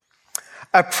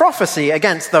A prophecy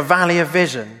against the valley of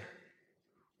vision.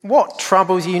 What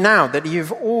troubles you now that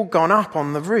you've all gone up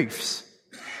on the roofs?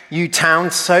 You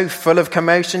town so full of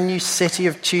commotion, you city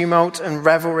of tumult and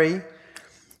revelry.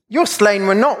 Your slain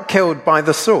were not killed by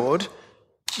the sword,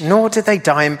 nor did they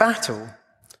die in battle.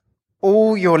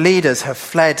 All your leaders have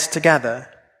fled together.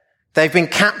 They've been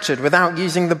captured without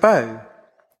using the bow.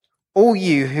 All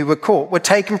you who were caught were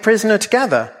taken prisoner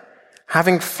together,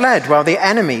 having fled while the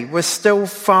enemy was still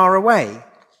far away.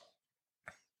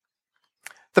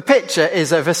 The picture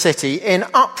is of a city in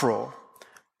uproar,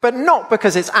 but not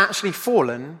because it's actually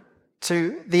fallen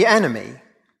to the enemy.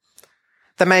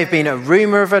 There may have been a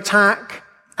rumor of attack,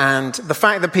 and the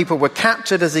fact that people were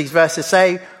captured, as these verses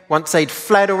say, once they'd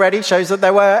fled already, shows that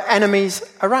there were enemies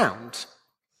around.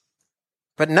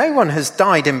 But no one has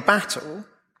died in battle.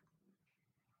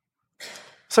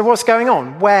 So what's going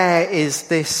on? Where is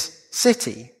this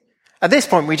city? At this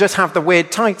point, we just have the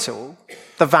weird title,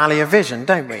 the Valley of Vision,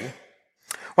 don't we?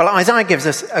 Well, Isaiah gives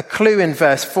us a clue in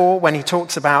verse 4 when he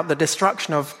talks about the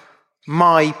destruction of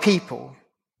my people.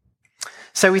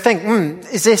 So we think,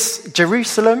 is this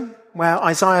Jerusalem where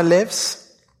Isaiah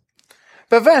lives?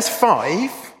 But verse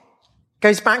 5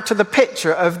 goes back to the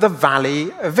picture of the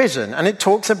Valley of Vision, and it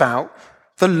talks about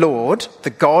the Lord, the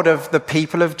God of the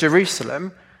people of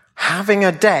Jerusalem, having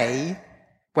a day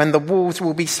when the walls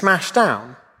will be smashed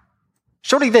down.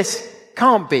 Surely this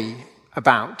can't be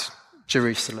about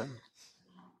Jerusalem.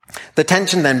 The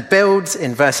tension then builds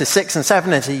in verses 6 and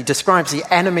 7 as he describes the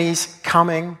enemies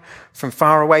coming from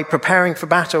far away, preparing for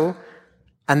battle,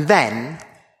 and then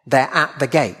they're at the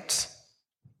gate.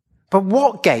 But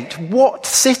what gate? What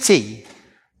city?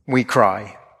 We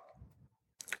cry.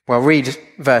 Well, read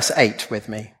verse 8 with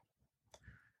me.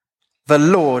 The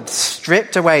Lord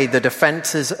stripped away the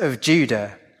defenses of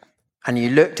Judah, and you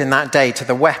looked in that day to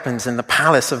the weapons in the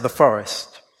palace of the forest.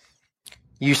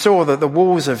 You saw that the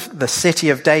walls of the city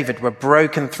of David were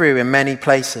broken through in many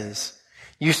places.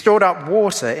 You stored up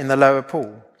water in the lower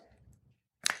pool.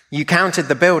 You counted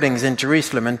the buildings in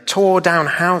Jerusalem and tore down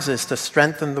houses to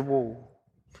strengthen the wall.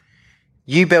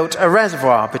 You built a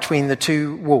reservoir between the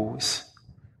two walls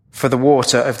for the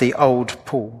water of the old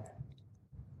pool.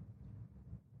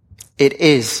 It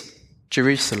is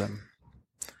Jerusalem,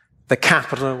 the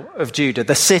capital of Judah,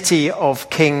 the city of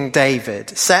King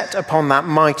David, set upon that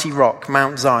mighty rock,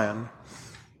 Mount Zion.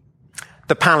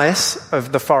 The palace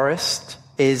of the forest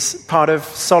is part of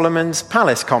Solomon's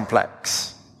palace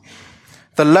complex.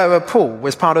 The lower pool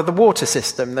was part of the water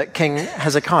system that King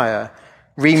Hezekiah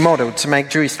remodeled to make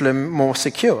Jerusalem more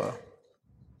secure.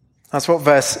 That's what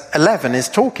verse 11 is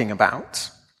talking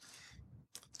about.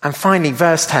 And finally,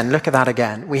 verse 10, look at that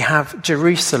again. We have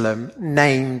Jerusalem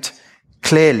named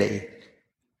clearly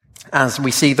as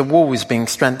we see the walls being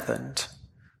strengthened.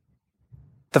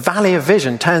 The Valley of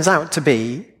Vision turns out to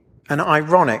be an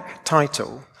ironic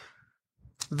title.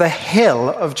 The hill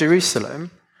of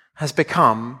Jerusalem has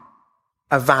become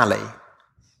a valley.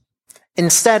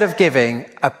 Instead of giving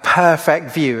a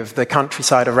perfect view of the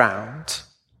countryside around,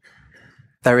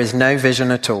 there is no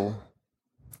vision at all.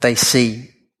 They see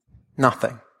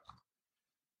nothing.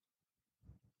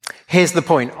 Here's the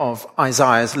point of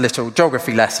Isaiah's little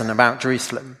geography lesson about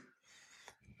Jerusalem.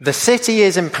 The city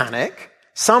is in panic.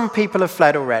 Some people have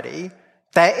fled already.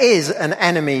 There is an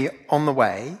enemy on the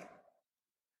way.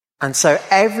 And so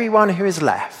everyone who is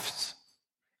left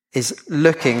is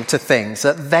looking to things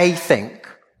that they think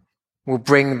will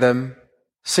bring them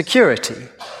security.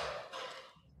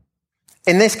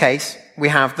 In this case, we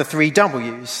have the 3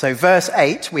 W's. So verse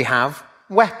 8, we have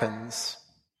weapons.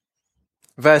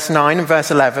 Verse 9 and verse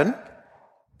 11,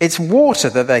 it's water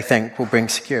that they think will bring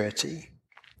security.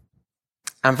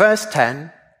 And verse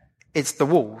 10, it's the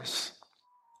walls.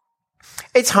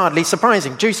 It's hardly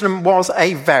surprising. Jerusalem was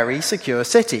a very secure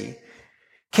city.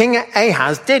 King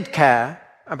Ahaz did care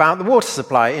about the water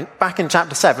supply. Back in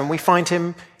chapter 7, we find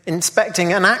him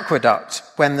inspecting an aqueduct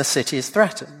when the city is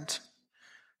threatened.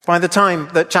 By the time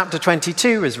that chapter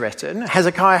 22 was written,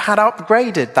 Hezekiah had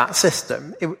upgraded that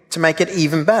system to make it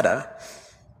even better.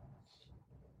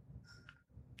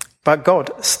 But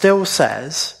God still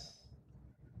says,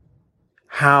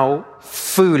 how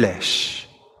foolish.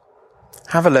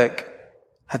 Have a look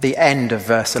at the end of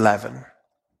verse 11.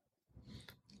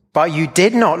 But you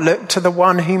did not look to the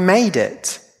one who made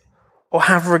it, or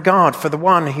have regard for the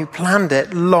one who planned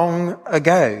it long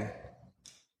ago.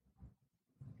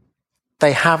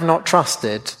 They have not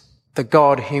trusted the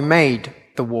God who made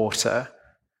the water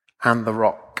and the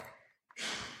rock.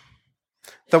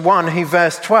 The one who,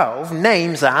 verse 12,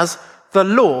 names as the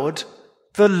Lord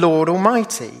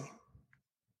Almighty.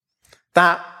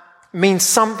 That means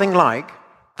something like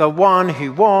the one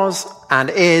who was and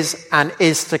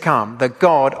is to come, the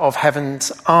God of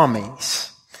heaven's armies.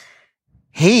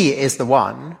 He is the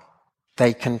one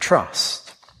they can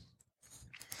trust.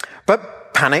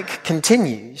 But panic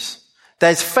continues.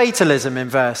 There's fatalism in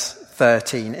verse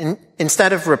 13.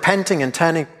 Instead of repenting and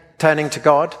turning to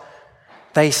God,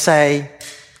 they say,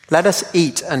 "Let us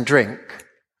eat and drink,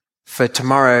 for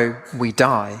tomorrow we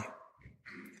die."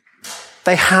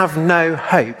 They have no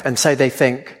hope, and so they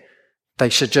think they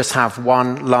should just have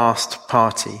one last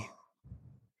party.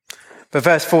 But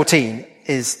verse 14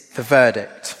 is the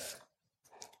verdict.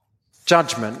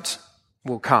 Judgment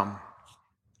will come.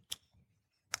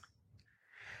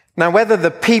 Now, whether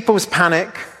the people's panic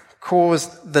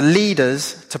caused the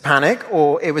leaders to panic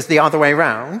or it was the other way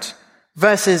round,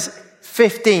 verses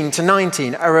 15 to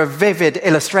 19 are a vivid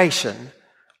illustration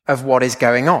of what is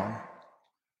going on.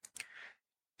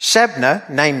 Shebna,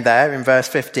 named there in verse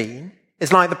 15,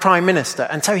 is like the prime minister,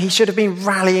 and so he should have been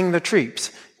rallying the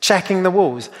troops, checking the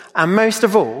walls, and most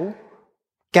of all,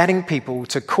 getting people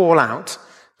to call out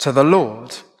to the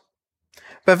Lord.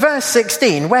 But verse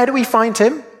 16, where do we find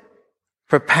him?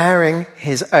 Preparing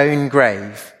his own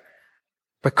grave,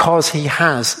 because he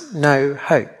has no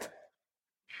hope.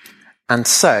 And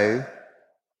so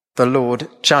the Lord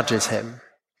judges him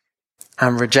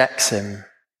and rejects him,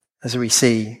 as we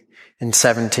see in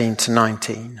 17 to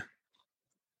 19.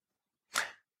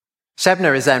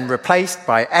 Shebna is then replaced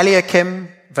by Eliakim,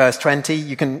 verse 20.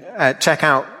 You can check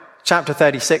out chapter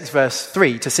 36, verse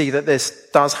 3 to see that this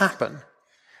does happen.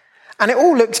 And it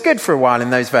all looks good for a while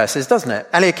in those verses, doesn't it?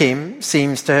 Eliakim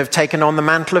seems to have taken on the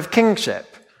mantle of kingship.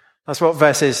 That's what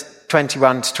verses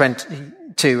 21 to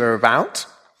 22 are about.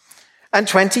 And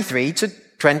 23 to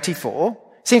 24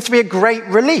 seems to be a great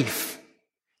relief.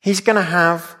 He's going to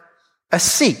have a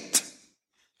seat,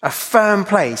 a firm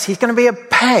place. He's going to be a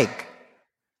peg,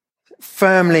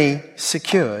 firmly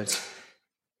secured.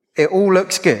 It all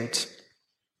looks good.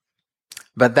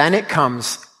 But then it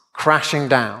comes crashing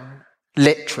down,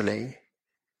 literally.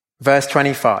 Verse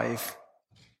 25,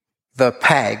 the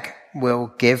peg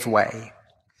will give way.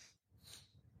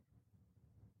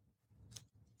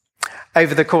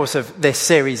 Over the course of this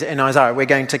series in Isaiah, we're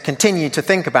going to continue to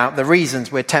think about the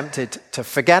reasons we're tempted to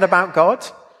forget about God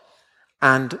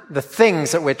and the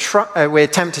things that we're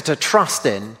tempted to trust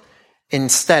in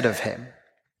instead of him.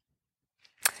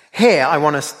 Here, I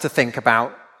want us to think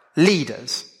about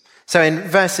leaders. So in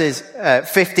verses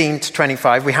 15 to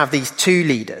 25, we have these two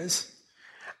leaders,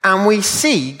 and we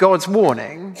see God's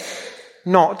warning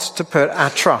not to put our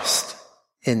trust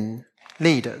in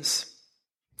leaders.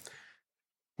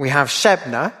 We have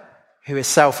Shebna, who is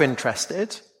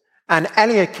self-interested, and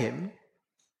Eliakim,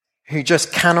 who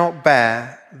just cannot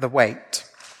bear the weight.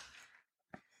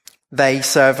 They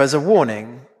serve as a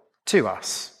warning to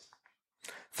us.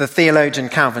 The theologian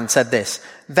Calvin said this: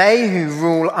 "They who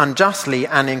rule unjustly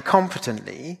and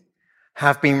incompetently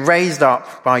have been raised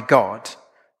up by God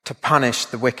to punish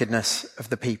the wickedness of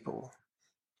the people."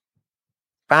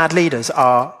 Bad leaders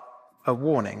are a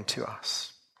warning to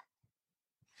us.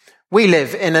 We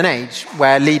live in an age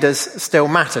where leaders still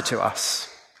matter to us.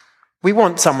 We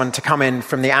want someone to come in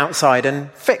from the outside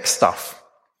and fix stuff.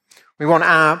 We want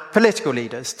our political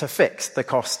leaders to fix the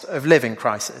cost of living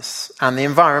crisis and the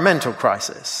environmental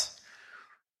crisis.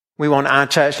 We want our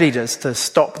church leaders to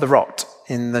stop the rot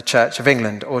in the Church of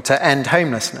England or to end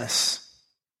homelessness.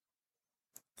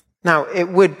 Now, it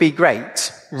would be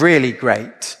great, really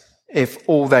great, if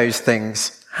all those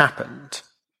things happened.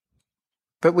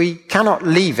 But we cannot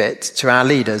leave it to our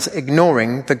leaders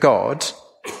ignoring the God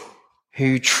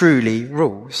who truly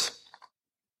rules.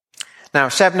 Now,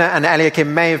 Shebna and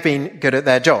Eliakim may have been good at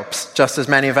their jobs, just as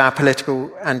many of our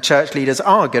political and church leaders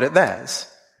are good at theirs.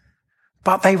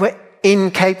 But they were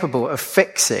incapable of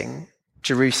fixing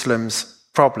Jerusalem's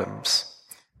problems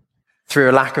through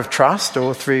a lack of trust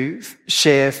or through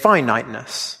sheer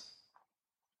finiteness.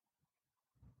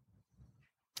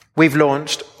 We've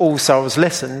launched All Souls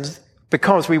Listen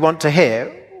because we want to hear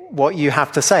what you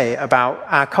have to say about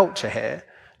our culture here.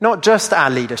 Not just our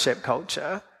leadership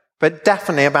culture, but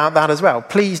definitely about that as well.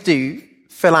 Please do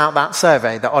fill out that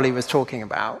survey that Ollie was talking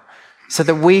about so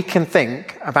that we can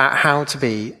think about how to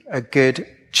be a good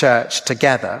church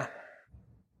together.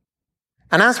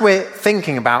 And as we're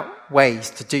thinking about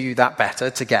ways to do that better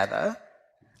together,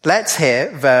 let's hear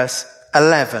verse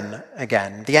 11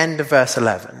 again, the end of verse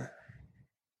 11.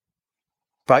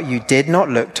 "But you did not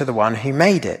look to the one who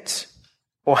made it,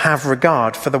 or have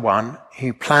regard for the one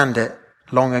who planned it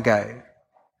long ago."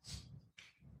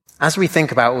 As we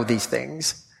think about all these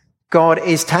things, God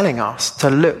is telling us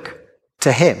to look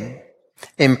to him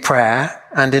in prayer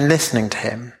and in listening to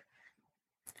him.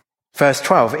 Verse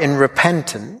 12, in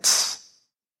repentance,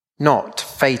 not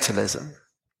fatalism.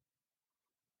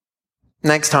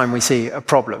 Next time we see a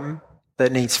problem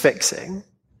that needs fixing,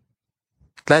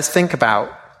 let's think about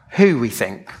who we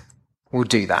think will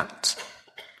do that.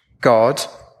 God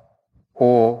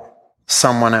or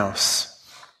someone else.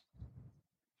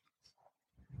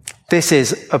 This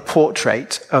is a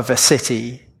portrait of a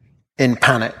city in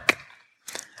panic.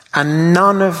 And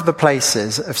none of the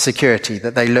places of security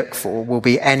that they look for will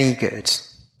be any good.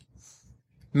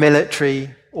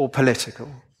 Military or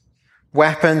political.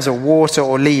 Weapons or water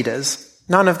or leaders.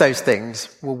 None of those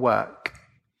things will work.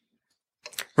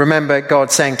 Remember God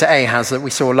saying to Ahaz that we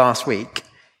saw last week,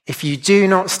 if you do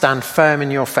not stand firm in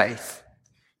your faith,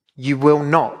 you will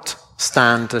not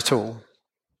stand at all.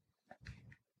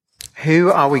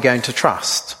 Who are we going to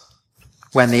trust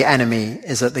when the enemy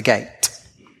is at the gate?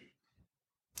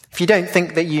 If you don't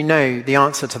think that you know the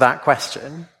answer to that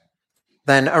question,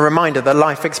 then a reminder that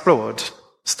Life Explored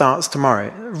starts tomorrow.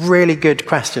 A really good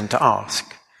question to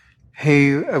ask.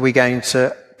 Who are we going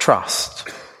to trust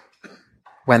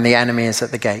when the enemy is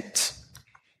at the gate?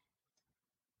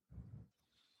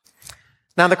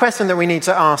 Now, the question that we need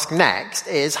to ask next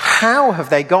is, how have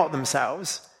they got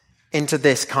themselves into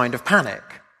this kind of panic?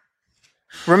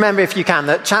 Remember, if you can,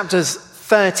 that chapters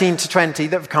 13 to 20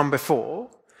 that have come before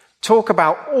talk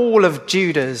about all of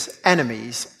Judah's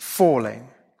enemies falling.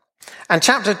 And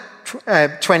chapter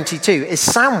 22 is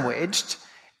sandwiched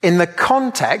in the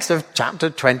context of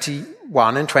chapter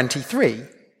 21 and 23.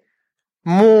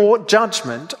 More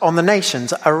judgment on the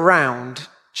nations around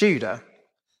Judah.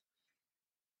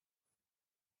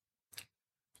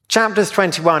 Chapters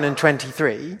 21 and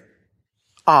 23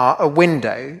 are a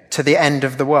window to the end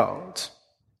of the world.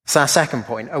 It's our second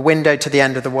point, a window to the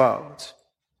end of the world.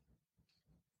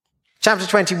 Chapter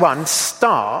 21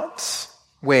 starts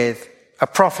with a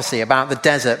prophecy about the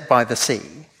desert by the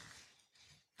sea.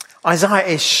 Isaiah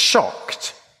is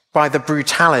shocked by the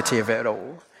brutality of it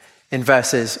all in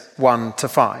verses 1 to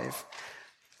 5.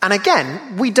 And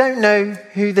again, we don't know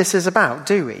who this is about,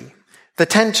 do we? The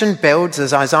tension builds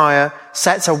as Isaiah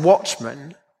sets a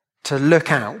watchman to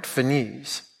look out for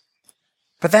news.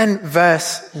 But then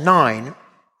verse 9,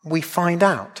 we find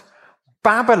out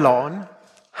Babylon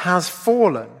has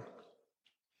fallen.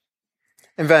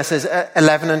 In verses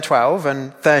 11 and 12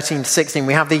 and 13 to 16,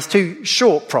 we have these two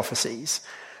short prophecies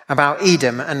about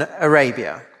Edom and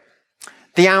Arabia.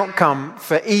 The outcome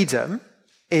for Edom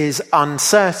is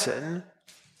uncertain,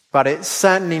 but it's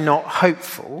certainly not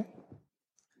hopeful.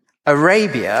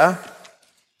 Arabia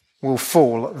will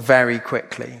fall very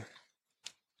quickly.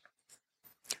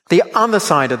 The other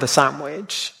side of the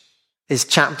sandwich is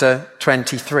chapter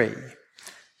 23,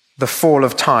 the fall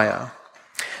of Tyre.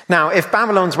 Now, if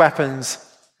Babylon's weapons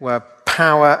were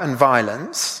power and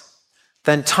violence,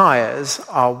 then Tyre's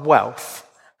are wealth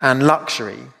and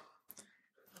luxury.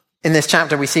 In this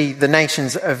chapter, we see the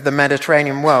nations of the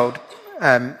Mediterranean world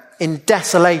in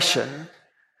desolation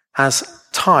as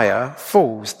Tyre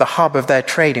falls. The hub of their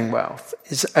trading wealth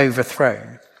is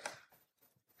overthrown.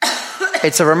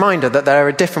 It's a reminder that there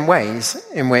are different ways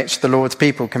in which the Lord's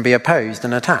people can be opposed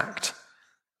and attacked.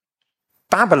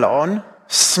 Babylon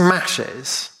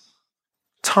smashes.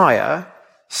 Tyre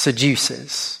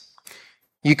seduces.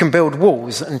 You can build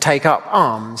walls and take up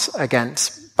arms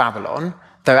against Babylon,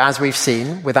 though as we've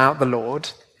seen, without the Lord,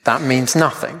 that means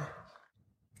nothing.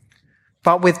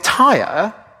 But with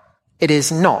Tyre, it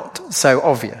is not so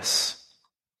obvious.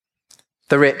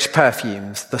 The rich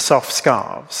perfumes, the soft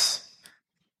scarves,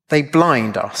 they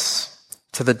blind us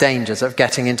to the dangers of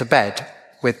getting into bed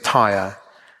with Tyre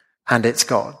and its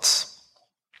gods.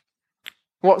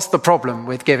 What's the problem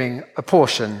with giving a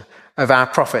portion of our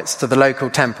profits to the local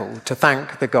temple to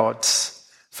thank the gods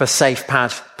for safe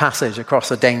passage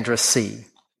across a dangerous sea?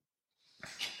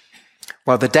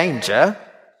 Well, the danger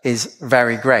is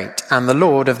very great, and the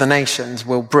Lord of the nations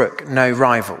will brook no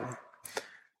rival.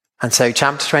 And so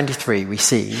chapter 23, we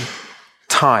see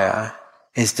Tyre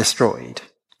is destroyed.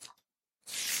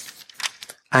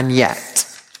 And yet,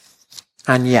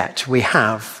 we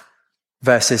have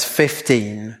verses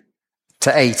 15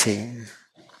 to 18.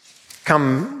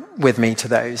 Come with me to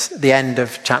those, the end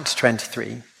of chapter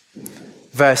 23,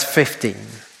 verse 15.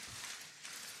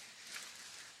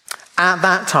 At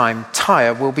that time,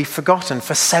 Tyre will be forgotten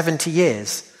for 70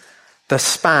 years, the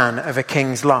span of a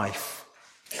king's life.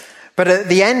 But at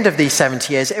the end of these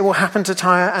 70 years, it will happen to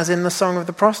Tyre as in the song of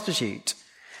the prostitute.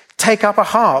 Take up a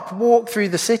harp, walk through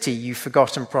the city, you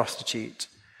forgotten prostitute.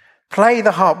 Play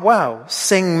the harp well,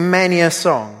 sing many a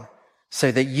song,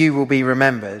 so that you will be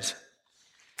remembered.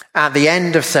 At the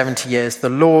end of 70 years, the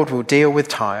Lord will deal with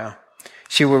Tyre.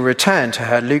 She will return to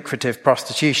her lucrative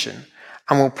prostitution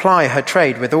and will ply her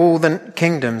trade with all the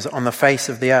kingdoms on the face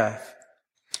of the earth.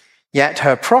 Yet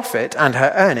her profit and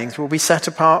her earnings will be set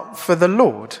apart for the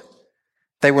Lord.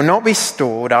 They will not be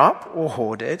stored up or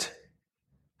hoarded.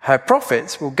 Her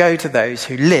profits will go to those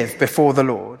who live before the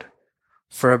Lord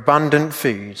for abundant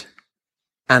food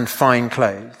and fine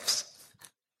clothes.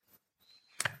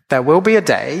 There will be a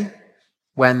day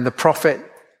when the prophet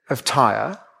of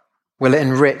Tyre will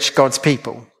enrich God's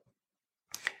people.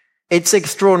 It's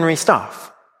extraordinary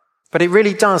stuff, but it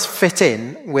really does fit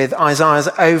in with Isaiah's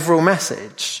overall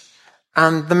message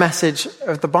and the message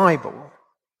of the Bible.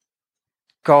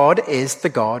 God is the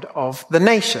God of the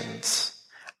nations,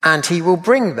 and he will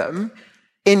bring them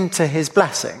into his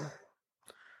blessing.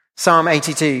 Psalm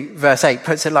 82 verse 8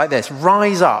 puts it like this: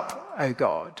 "Rise up, O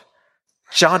God,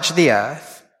 judge the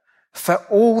earth, for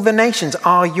all the nations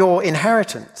are your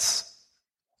inheritance."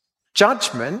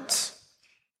 Judgment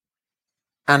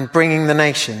and bringing the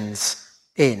nations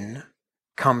in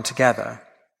come together.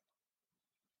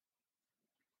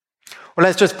 Well,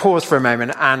 let's just pause for a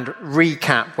moment and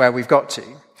recap where we've got to.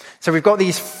 So we've got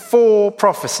these 4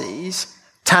 prophecies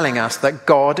telling us that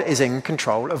God is in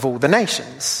control of all the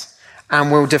nations and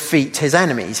will defeat his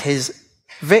enemies. His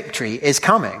victory is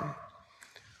coming.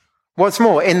 What's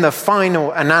more, in the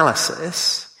final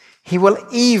analysis, he will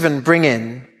even bring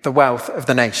in the wealth of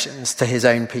the nations to his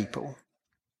own people.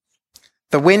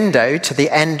 The window to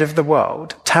the end of the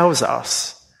world tells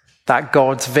us that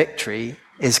God's victory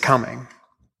is coming.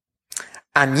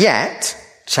 And yet,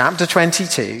 chapter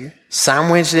 22,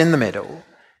 sandwiched in the middle,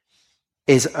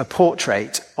 is a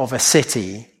portrait of a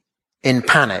city in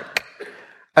panic.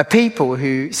 A people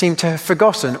who seem to have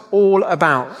forgotten all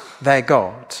about their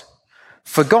God,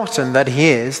 forgotten that he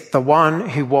is the one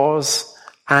who was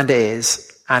and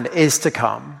is to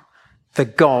come, the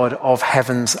God of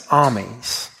heaven's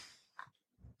armies.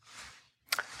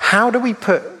 How do we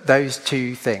put those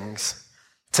two things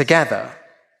together?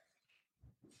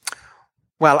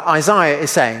 Well, Isaiah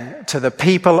is saying to the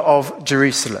people of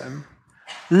Jerusalem,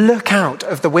 look out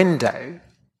of the window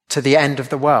to the end of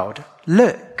the world.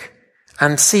 Look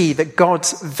and see that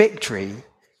God's victory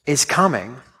is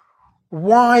coming.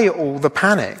 Why all the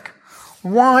panic?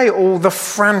 Why all the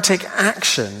frantic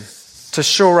action to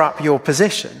shore up your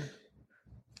position?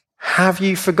 Have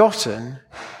you forgotten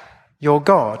your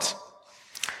God?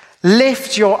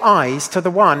 Lift your eyes to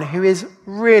the one who is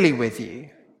really with you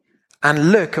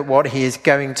and look at what he is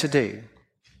going to do.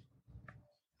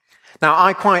 Now,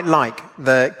 I quite like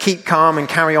the keep calm and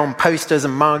carry on posters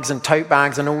and mugs and tote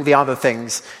bags and all the other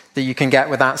things that you can get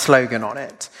with that slogan on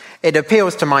it. It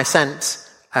appeals to my sense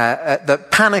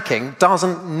that panicking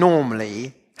doesn't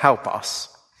normally help us.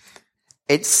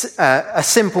 It's a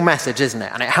simple message, isn't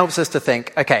it? And it helps us to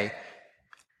think, okay,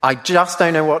 I just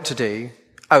don't know what to do.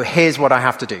 Oh, here's what I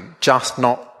have to do. Just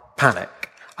not panic.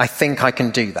 I think I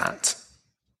can do that.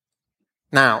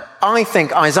 Now, I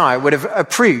think Isaiah would have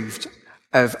approved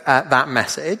of that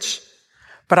message,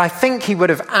 but I think he would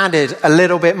have added a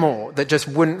little bit more that just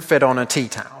wouldn't fit on a tea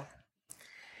towel.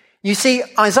 You see,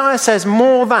 Isaiah says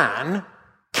more than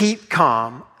keep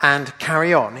calm and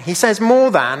carry on. He says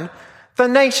more than the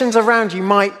nations around you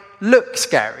might look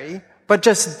scary, but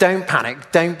just don't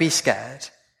panic, don't be scared.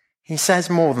 He says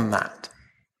more than that.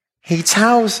 He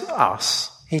tells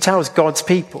God's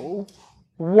people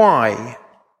why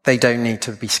they don't need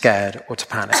to be scared or to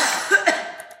panic.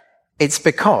 It's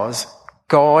because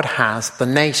God has the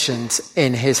nations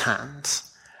in his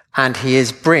hands and he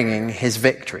is bringing his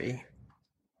victory.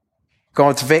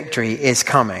 God's victory is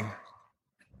coming.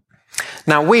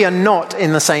 Now, we are not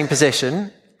in the same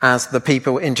position as the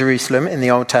people in Jerusalem in the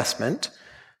Old Testament.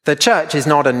 The church is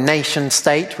not a nation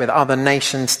state with other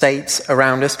nation states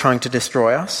around us trying to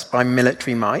destroy us by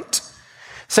military might.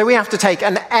 So we have to take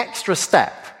an extra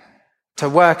step to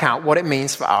work out what it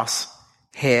means for us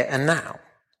here and now.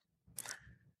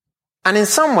 And in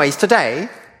some ways today,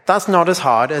 that's not as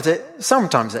hard as it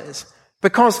sometimes is,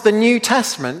 because the New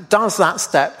Testament does that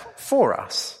step for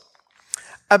us.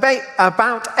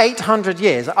 About 800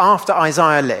 years after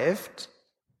Isaiah lived,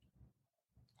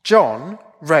 John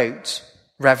wrote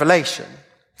Revelation.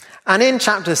 And in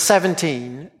chapters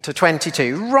 17 to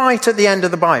 22, right at the end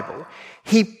of the Bible,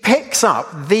 he picks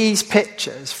up these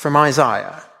pictures from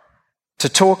Isaiah to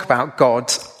talk about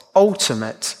God's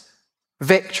ultimate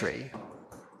victory.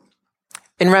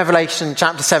 In Revelation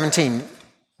chapter 17,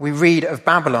 we read of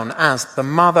Babylon as the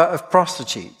mother of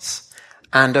prostitutes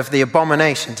and of the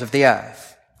abominations of the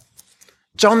earth.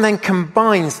 John then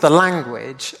combines the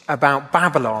language about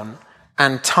Babylon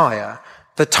and Tyre,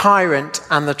 the tyrant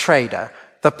and the trader,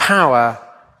 the power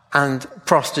and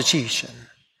prostitution.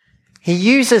 He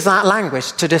uses that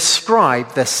language to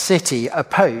describe the city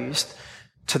opposed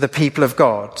to the people of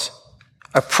God,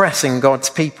 oppressing God's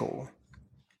people.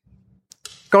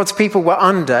 God's people were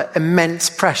under immense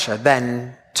pressure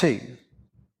then too.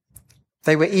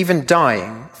 They were even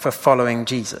dying for following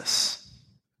Jesus.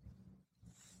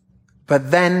 But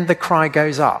then the cry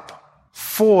goes up,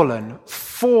 fallen,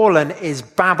 fallen is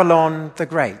Babylon the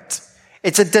Great.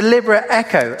 It's a deliberate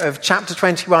echo of chapter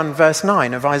 21, verse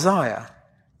 9 of Isaiah.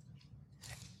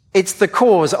 It's the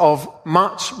cause of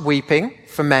much weeping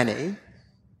for many,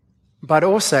 but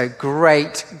also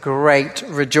great, great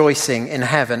rejoicing in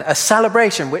heaven, a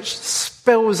celebration which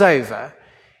spills over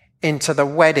into the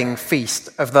wedding feast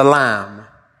of the Lamb,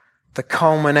 the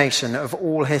culmination of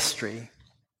all history.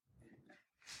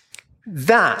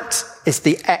 That is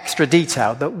the extra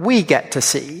detail that we get to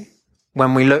see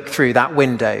when we look through that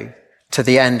window to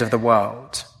the end of the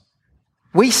world.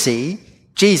 We see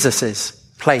Jesus'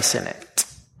 place in it.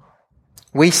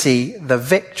 We see the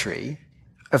victory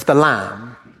of the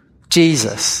Lamb,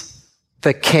 Jesus,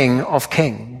 the King of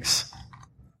Kings.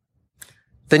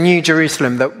 The New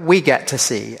Jerusalem that we get to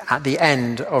see at the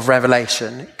end of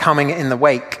Revelation, coming in the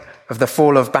wake of the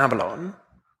fall of Babylon,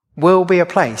 will be a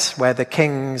place where the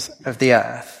kings of the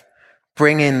earth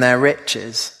bring in their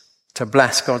riches to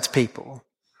bless God's people.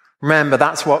 Remember,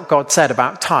 that's what God said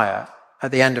about Tyre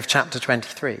at the end of chapter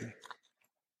 23.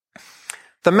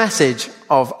 The message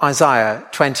of Isaiah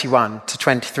 21 to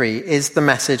 23 is the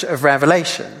message of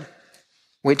Revelation,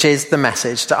 which is the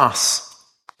message to us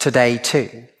today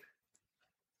too.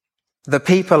 The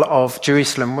people of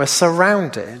Jerusalem were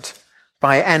surrounded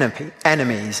by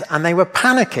enemies, and they were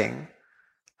panicking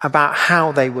about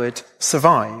how they would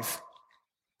survive.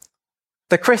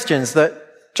 The Christians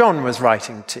that John was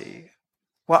writing to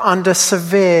were under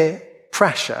severe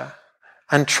pressure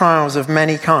and trials of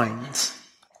many kinds.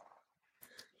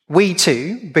 We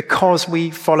too, because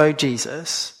we follow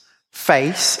Jesus,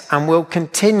 face and will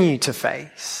continue to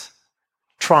face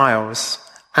trials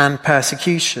and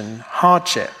persecution,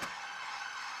 hardship.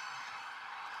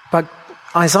 But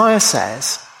Isaiah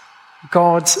says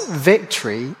God's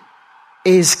victory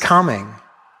is coming.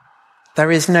 There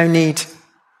is no need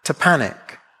to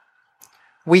panic.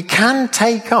 We can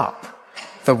take up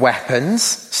the weapons,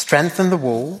 strengthen the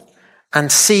wall, and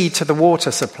see to the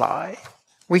water supply.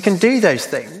 We can do those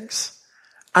things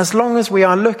as long as we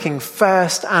are looking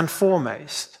first and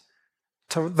foremost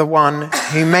to the one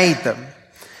who made them,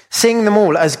 seeing them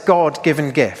all as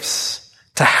God-given gifts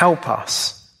to help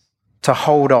us to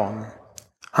hold on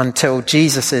until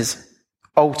Jesus'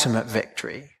 ultimate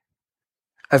victory,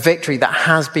 a victory that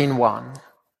has been won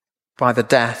by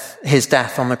his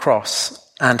death on the cross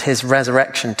and his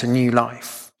resurrection to new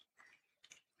life.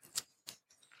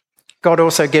 God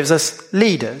also gives us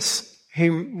leaders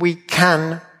whom we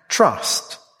can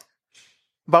trust,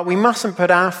 but we mustn't put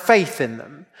our faith in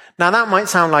them. Now, that might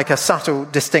sound like a subtle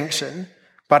distinction,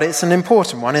 but it's an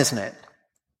important one, isn't it?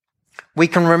 We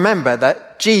can remember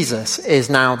that Jesus is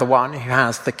now the one who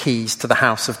has the keys to the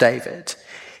house of David.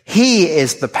 He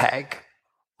is the peg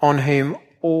on whom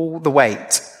all the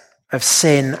weight of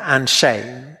sin and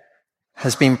shame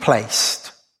has been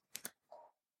placed.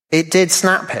 It did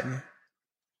snap him,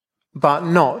 but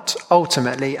not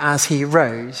ultimately as he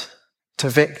rose to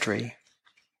victory.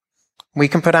 We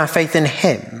can put our faith in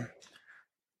him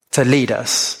to lead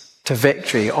us to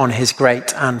victory on his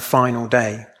great and final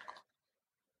day.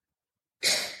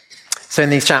 So in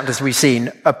these chapters, we've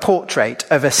seen a portrait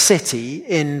of a city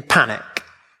in panic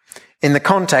in the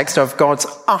context of God's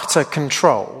utter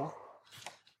control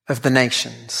of the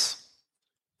nations.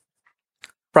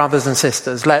 Brothers and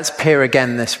sisters, let's peer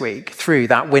again this week through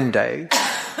that window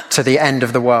to the end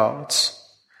of the world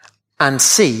and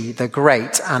see the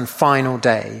great and final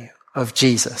day of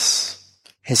Jesus,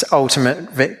 his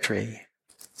ultimate victory.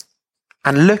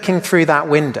 And looking through that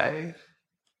window,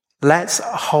 let's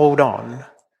hold on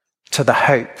to the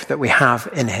hope that we have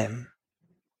in him.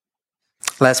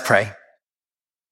 Let's pray.